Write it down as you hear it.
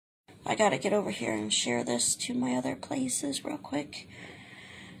I gotta get over here and share this to my other places real quick.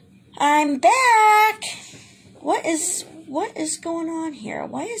 I'm back! What is going on here?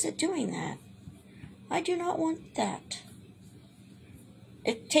 Why is it doing that? I do not want that.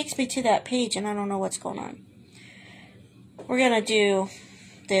 It takes me to that page and I don't know what's going on. We're gonna do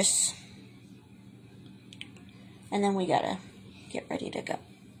this. And then we gotta get ready to go.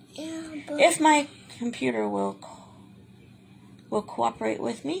 Yeah, if my computer will cooperate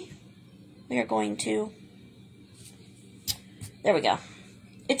with me, we are going to. There we go.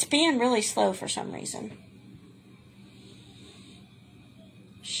 It's being really slow for some reason.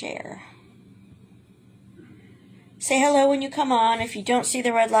 Share. Say hello when you come on. If you don't see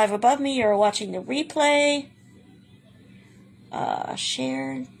the red live above me, you're watching the replay.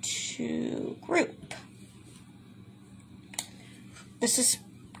 Share to group. This is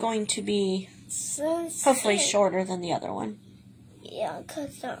going to be hopefully shorter than the other one. Yeah,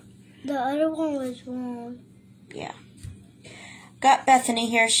 because the other one was long. Yeah. Got Bethany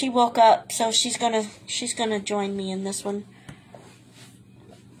here. She woke up, so she's gonna join me in this one.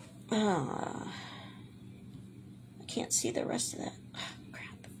 I can't see the rest of that. Oh,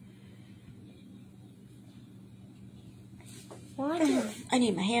 crap. I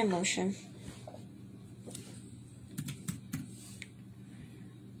need my hand lotion.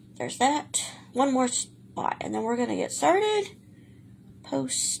 There's that. One more spot, and then we're going to get started.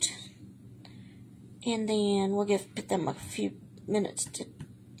 Post. And then we'll give them a few minutes to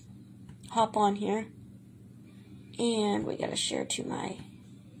hop on here. And we got to share to my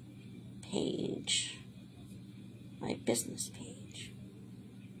page. My business page.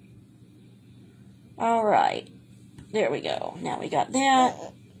 Alright. There we go. Now we got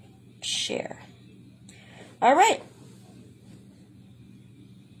that. Share. Alright.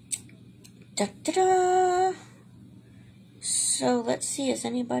 Da-da-da. So let's see, is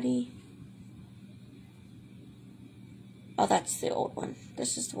anybody... Oh, that's the old one.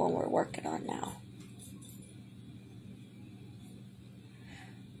 This is the one we're working on now.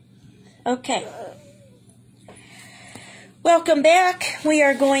 Okay. Welcome back. We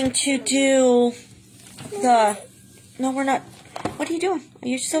are going to do the... No, we're not. What are you doing? Are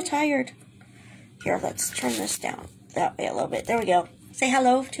you still tired? Here, let's turn this down that way a little bit. There we go. Say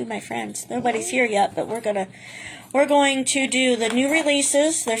hello to my friends. Nobody's here yet, but we're going to do the new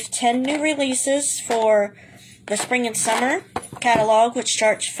releases. There's 10 new releases for the spring and summer catalog, which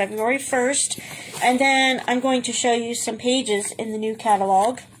starts February 1st. And then I'm going to show you some pages in the new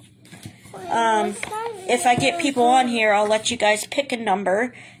catalog. If I get people on here, I'll let you guys pick a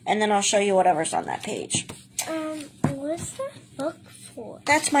number, and then I'll show you whatever's on that page. What's that book for?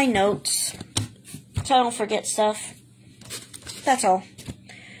 That's my notes, so I don't forget stuff. That's all.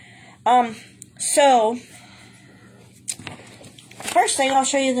 So, first thing, I'll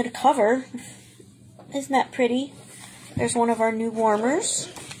show you the cover. Isn't that pretty? There's one of our new warmers.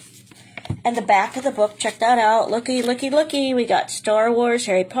 And the back of the book, check that out. Looky, looky, looky. We got Star Wars,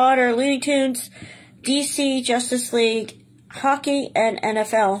 Harry Potter, Looney Tunes, DC, Justice League, hockey, and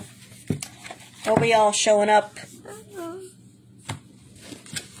NFL. They'll be all showing up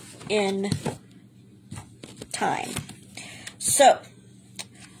in time. So,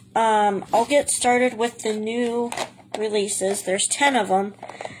 I'll get started with the new releases. There's 10 of them.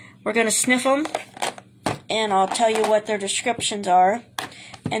 We're going to sniff them, and I'll tell you what their descriptions are.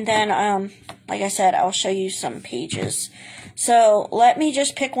 And then, like I said, I'll show you some pages. So, let me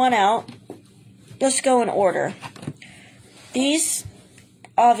just pick one out. Let's go in order. These,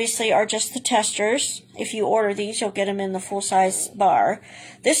 obviously, are just the testers. If you order these, you'll get them in the full-size bar.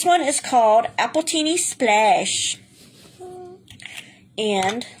 This one is called Appletini Splash.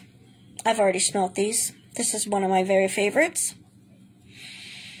 And I've already smelled these. This is one of my very favorites.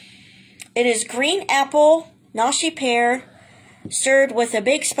 It is green apple, nashi pear, stirred with a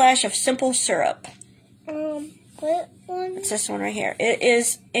big splash of simple syrup. What one? It's this one right here. It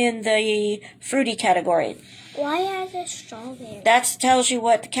is in the fruity category. Why has it strawberry? That tells you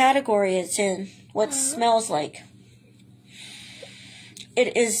what the category it's in, what it smells like.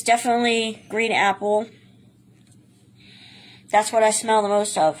 It is definitely green apple. That's what I smell the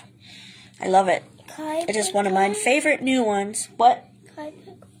most of. I love it. It is one of my favorite new ones. What? Can I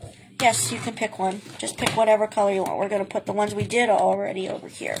pick one? Yes, you can pick one. Just pick whatever color you want. We're going to put the ones we did already over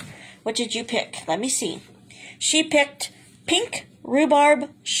here. What did you pick? Let me see. She picked pink rhubarb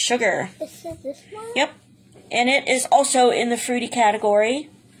sugar. Is it this one? Yep. And it is also in the fruity category.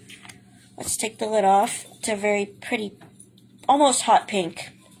 Let's take the lid off. It's a very pretty, almost hot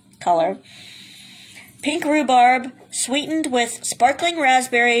pink color. Pink rhubarb, sweetened with sparkling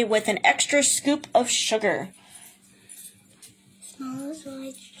raspberry with an extra scoop of sugar. smells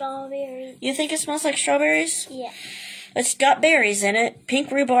like strawberries. You think it smells like strawberries? Yeah. It's got berries in it,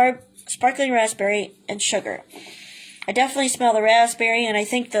 pink rhubarb, sparkling raspberry, and sugar. I definitely smell the raspberry, and I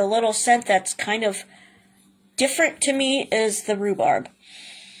think the little scent that's kind of different to me is the rhubarb.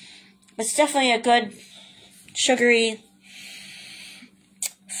 It's definitely a good, sugary,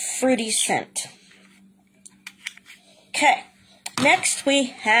 fruity scent. Okay, next we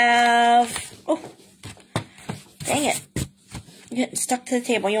have, oh, dang it, I'm getting stuck to the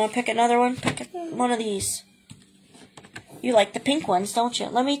table. You want to pick another one? Pick one of these. You like the pink ones, don't you?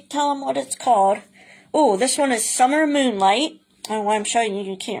 Let me tell them what it's called. Oh, this one is Summer Moonlight. I don't know why I'm showing you.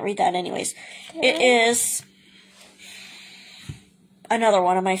 You can't read that anyways. It is another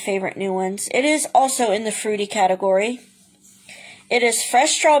one of my favorite new ones. It is also in the fruity category. It is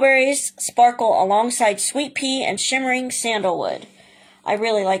fresh strawberries sparkle alongside sweet pea and shimmering sandalwood. I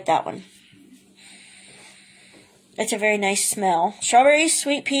really like that one. It's a very nice smell. Strawberries,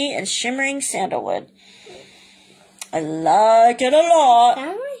 sweet pea, and shimmering sandalwood. I like it a lot. Is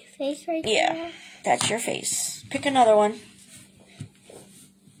that my face right there? Yeah, that's your face. Pick another one.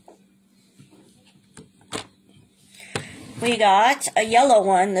 We got a yellow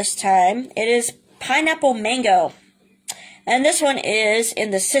one this time. It is pineapple mango. And this one is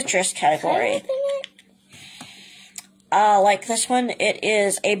in the citrus category. Like this one, it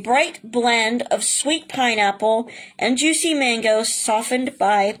is a bright blend of sweet pineapple and juicy mango softened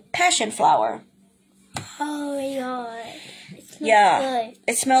by passion flower. Oh my god. It smells good.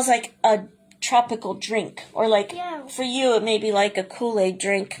 It smells like a tropical drink. Or like, for you, it may be like a Kool-Aid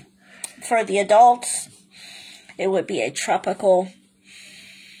drink. For the adults, it would be a tropical.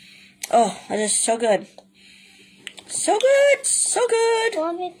 Oh, it is so good. So good, so good. Do you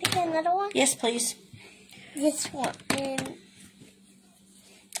want me to pick another one? Yes, please. This one.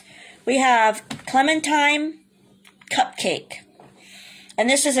 We have clementine cupcake. And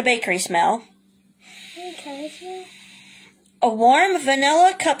this is a bakery smell. Okay. A warm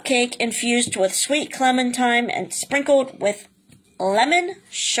vanilla cupcake infused with sweet clementine and sprinkled with lemon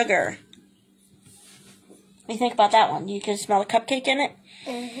sugar. What do you think about that one? You can smell the cupcake in it?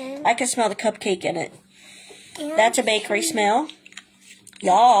 Mm-hmm. I can smell the cupcake in it. Yeah. That's a bakery smell.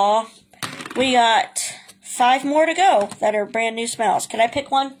 Yeah. We got 5 more to go that are brand new smells. Can I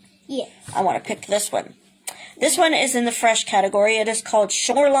pick one? Yes. I want to pick this one. This one is in the fresh category. It is called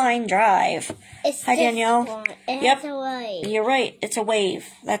Shoreline Drive. Hi, Danielle. It has a wave. You're right. It's a wave.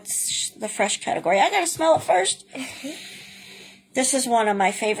 That's the fresh category. I gotta smell it first. This is one of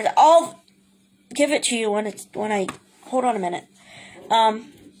my favorites. I'll give it to you when I hold on a minute. I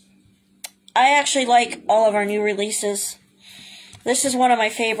actually like all of our new releases. This is one of my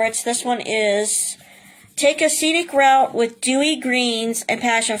favorites. This one is Take a Scenic Route with Dewy Greens and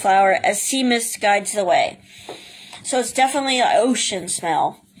Passion Flower as Sea Mist Guides the Way. So it's definitely an ocean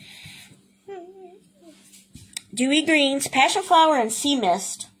smell. Dewy Greens, Passion Flower, and Sea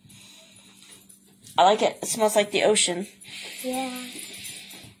Mist. I like it. It smells like the ocean. Yeah.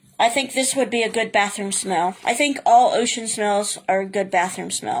 I think this would be a good bathroom smell. I think all ocean smells are good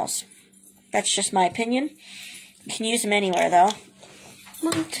bathroom smells. That's just my opinion. You can use them anywhere, though.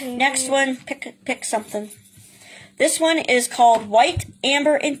 Okay. Next one, pick something. This one is called White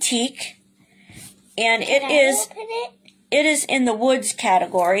Amber Antique, and it is in the woods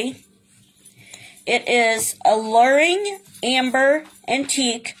category. It is alluring amber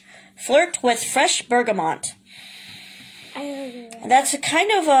antique, flirt with fresh bergamot. That's a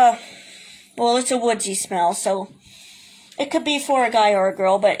kind of a, well, it's a woodsy smell, so it could be for a guy or a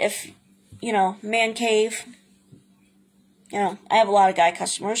girl, but if, man cave, I have a lot of guy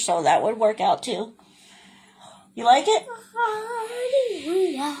customers, so that would work out too. You like it?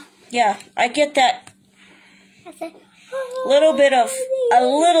 Hallelujah. Yeah, I get that a little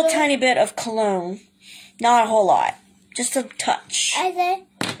tiny bit of cologne. Not a whole lot. Just a touch.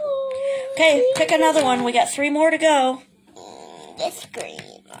 Okay, pick another one. We got 3 more to go. This green.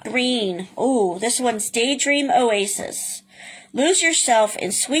 Green. Ooh, this one's Daydream Oasis. Lose yourself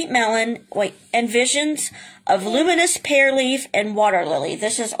in sweet melon and visions of luminous pear leaf and water lily.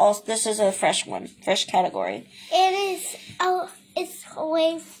 This is a fresh one, fresh category. It's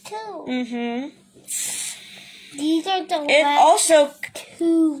waves too. Mm-hmm. These are the It also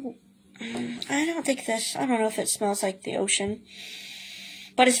two. I don't know if it smells like the ocean.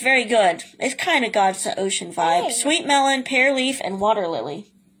 But it's very good. It's kind of got the ocean vibe. Hey. Sweet melon, pear leaf, and water lily.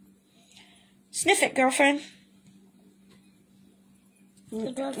 Sniff it, girlfriend.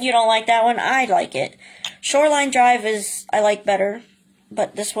 You don't like that one? I like it. Shoreline Drive I like better.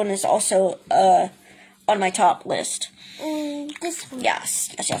 But this one is also on my top list. This one.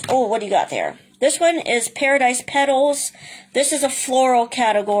 Yes. Oh, what do you got there? This one is Paradise Petals. This is a floral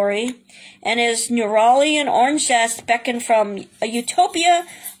category and is Neroli and Orange Zest beckon from a utopia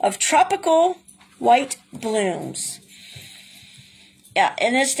of tropical white blooms. Yeah,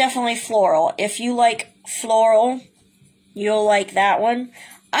 and it's definitely floral. If you like floral, you'll like that one.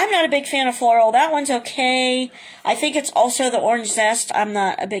 I'm not a big fan of floral. That one's okay. I think it's also the Orange Zest. I'm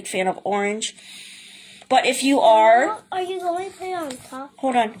not a big fan of orange. But if you are... Are you going to put it on top?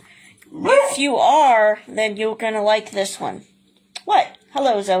 Hold on. If you are, then you're going to like this one. What?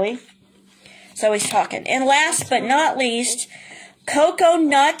 Hello, Zoe. Zoe's talking. And last but not least, Cocoa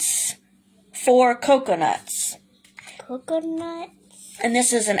Nuts for Coconuts. Coconut? And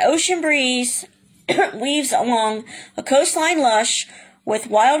this is an ocean breeze weaves along a coastline lush with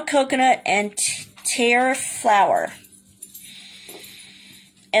wild coconut and tear flower.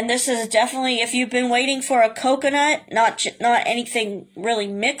 And this is definitely, if you've been waiting for a coconut, not anything really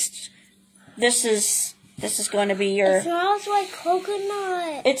mixed, this is going to be your... It smells like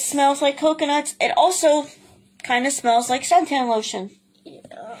coconut. It smells like coconuts. It also kind of smells like suntan lotion.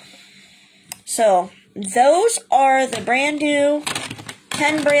 Yeah. So, those are the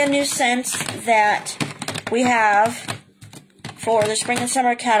 10 brand new scents that we have for the spring and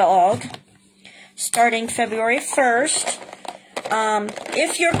summer catalog starting February 1st.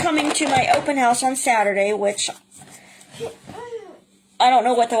 If you're coming to my open house on Saturday, which I don't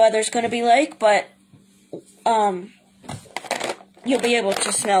know what the weather's going to be like, but you'll be able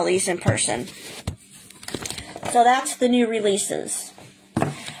to smell these in person. So that's the new releases.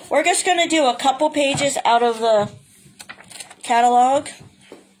 We're just going to do a couple pages out of the catalog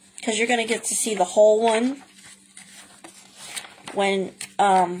because you're going to get to see the whole one when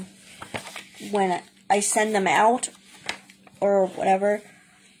I send them out or whatever.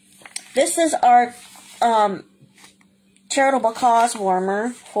 This is our charitable cause warmer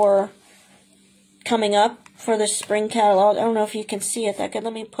for coming up for the spring catalog. I don't know if you can see it that good.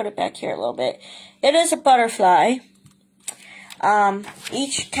 Let me put it back here a little bit. It is a butterfly.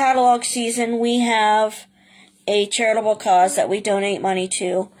 Each catalog season we have a charitable cause that we donate money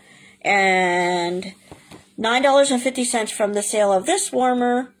to, and $9.50 from the sale of this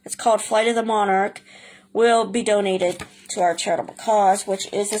warmer, it's called Flight of the Monarch, will be donated to our charitable cause,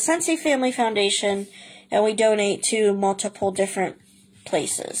 which is the Scentsy Family Foundation, and we donate to multiple different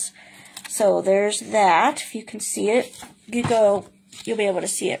places. So there's that. If you can see it, you'll be able to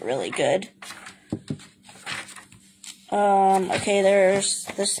see it really good. Okay, there's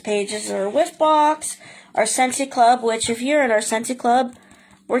this page is our whiff box, our Scentsy Club, which if you're in our Scentsy Club,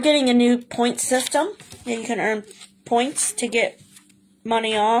 we're getting a new point system. And you can earn points to get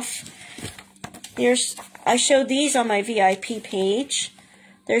money off. I showed these on my VIP page.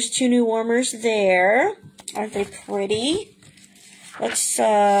 There's 2 new warmers there. Aren't they pretty? Let's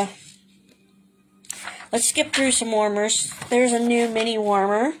skip through some warmers. There's a new mini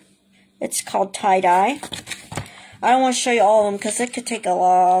warmer. It's called Tie Dye. I don't want to show you all of them because it could take a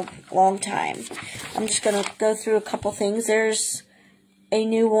long time. I'm just going to go through a couple things. There's a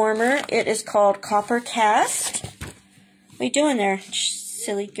new warmer. It is called Copper Cast. What are you doing there,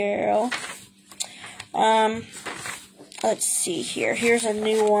 silly girl? Let's see here. Here's a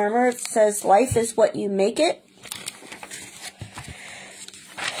new warmer. It says, "Life is what you make it."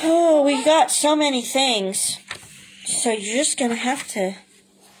 Oh, we got so many things. So you're just going to have to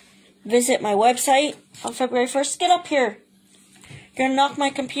visit my website on February 1st. Get up here. You're going to knock my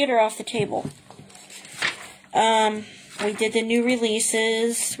computer off the table. We did the new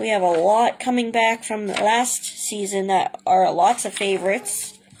releases. We have a lot coming back from the last season that are lots of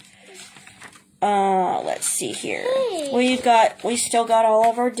favorites. Let's see here. We still got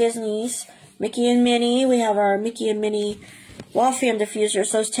all of our Disneys. Mickey and Minnie. We have our Mickey and Minnie wall fan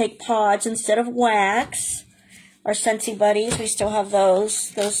diffusers. Those take pods instead of wax. Our Scentsy Buddies. We still have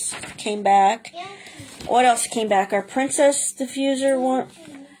those. Those came back. What else came back? Our Princess diffuser one.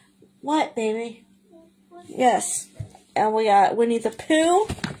 What, baby? Yes. And we got Winnie the Pooh,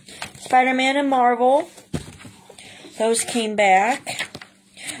 Spider-Man, and Marvel. Those came back.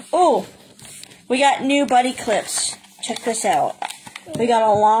 Oh, we got new buddy clips. Check this out. We got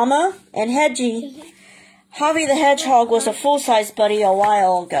a llama and Hedgie. Javi the Hedgehog was a full-size buddy a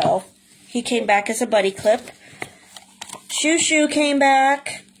while ago. He came back as a buddy clip. Shoo Shoo came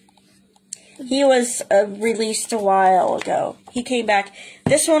back. He was released a while ago. He came back.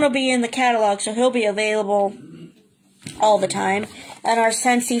 This one will be in the catalog, so he'll be available all the time. And our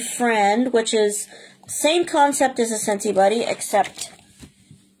Scentsy Friend, which is same concept as a Scentsy Buddy, except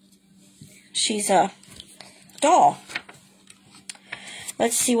she's a doll.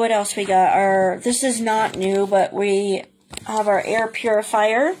 Let's see what else we got. This is not new, but we have our air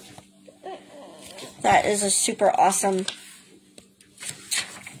purifier. That is a super awesome.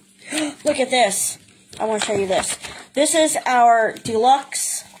 Look at this. I want to show you this. This is our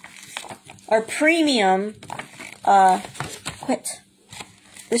deluxe, our premium,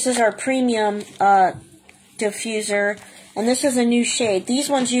 This is our premium diffuser, and this is a new shade. These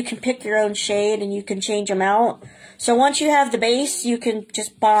ones you can pick your own shade and you can change them out. So once you have the base, you can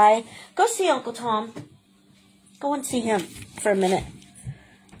just buy. Go see Uncle Tom. Go and see him for a minute.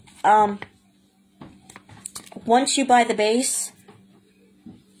 Once you buy the base,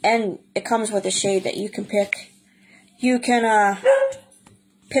 and it comes with a shade that you can pick, you can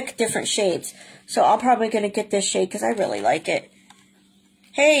pick different shades. So I'm probably going to get this shade because I really like it.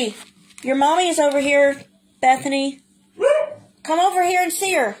 Hey, your mommy is over here, Bethany. Come over here and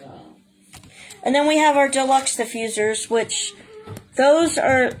see her. And then we have our deluxe diffusers, which those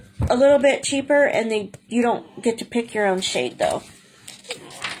are a little bit cheaper, and you don't get to pick your own shade though.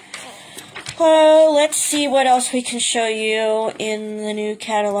 Oh, let's see what else we can show you in the new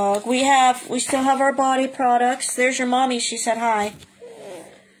catalog. We still have our body products. There's your mommy. She said hi.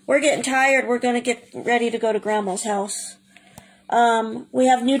 We're getting tired. We're going to get ready to go to Grandma's house. We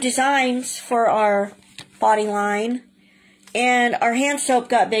have new designs for our body line. And our hand soap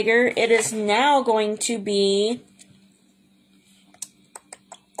got bigger. It is now going to be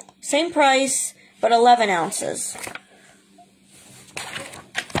same price, but 11 ounces.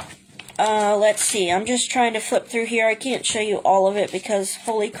 Let's see. I'm just trying to flip through here. I can't show you all of it because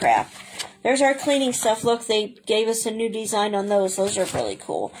holy crap. There's our cleaning stuff. Look, they gave us a new design on those. Those are really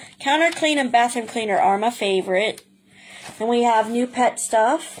cool. Counter clean and bathroom cleaner are my favorite. And we have new pet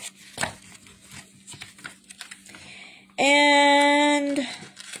stuff. And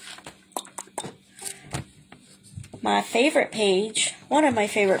my favorite page, one of my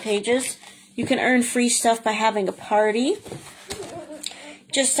favorite pages, you can earn free stuff by having a party.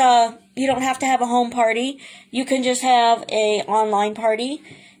 Just, you don't have to have a home party. You can just have a online party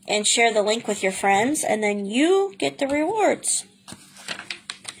and share the link with your friends, and then you get the rewards.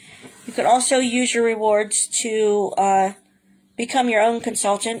 You could also use your rewards to become your own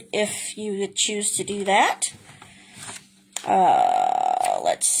consultant if you would choose to do that.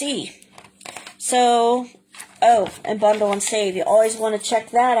 Let's see. So, and bundle and save. You always want to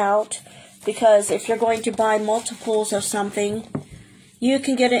check that out, because if you're going to buy multiples of something, you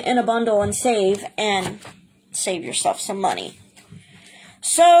can get it in a bundle and save yourself some money.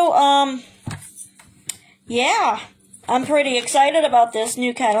 So, yeah, I'm pretty excited about this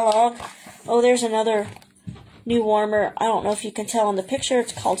new catalog. Oh, there's another new warmer. I don't know if you can tell in the picture.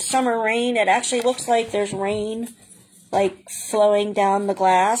 It's called Summer Rain. It actually looks like there's rain, like, flowing down the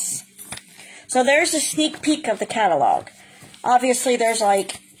glass. So there's a sneak peek of the catalog. Obviously, there's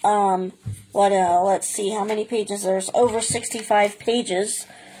like, let's see how many pages. There's over 65 pages.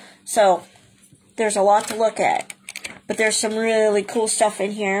 So there's a lot to look at. But there's some really cool stuff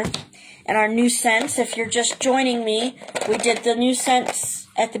in here. And our new scents, if you're just joining me, we did the new scents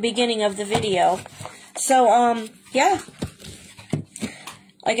at the beginning of the video. So, yeah.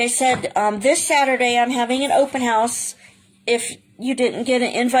 Like I said, this Saturday I'm having an open house. If you didn't get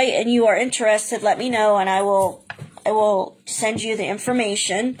an invite and you are interested, let me know and I will send you the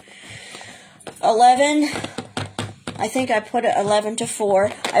information. 11, I think I put it 11 to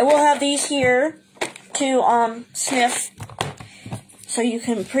 4. I will have these here to sniff, so you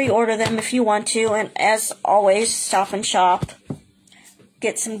can pre-order them if you want to. And as always, stop and shop,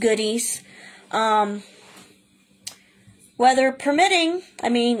 get some goodies. Weather permitting, I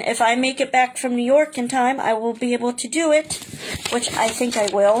mean, if I make it back from New York in time, I will be able to do it, which I think I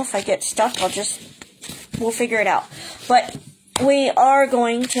will. If I get stuck, we'll figure it out. But we are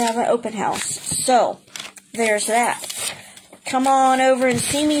going to have an open house, so there's that. Come on over and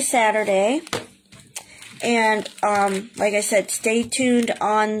see me Saturday. And, like I said, stay tuned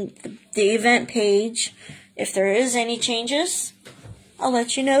on the event page. If there is any changes, I'll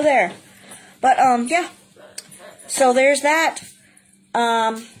let you know there. But, yeah. So there's that.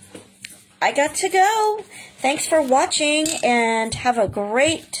 I got to go. Thanks for watching, and have a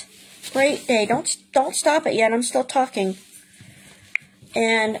great day. Don't stop it yet. I'm still talking.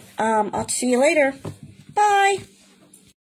 And, I'll see you later. Bye.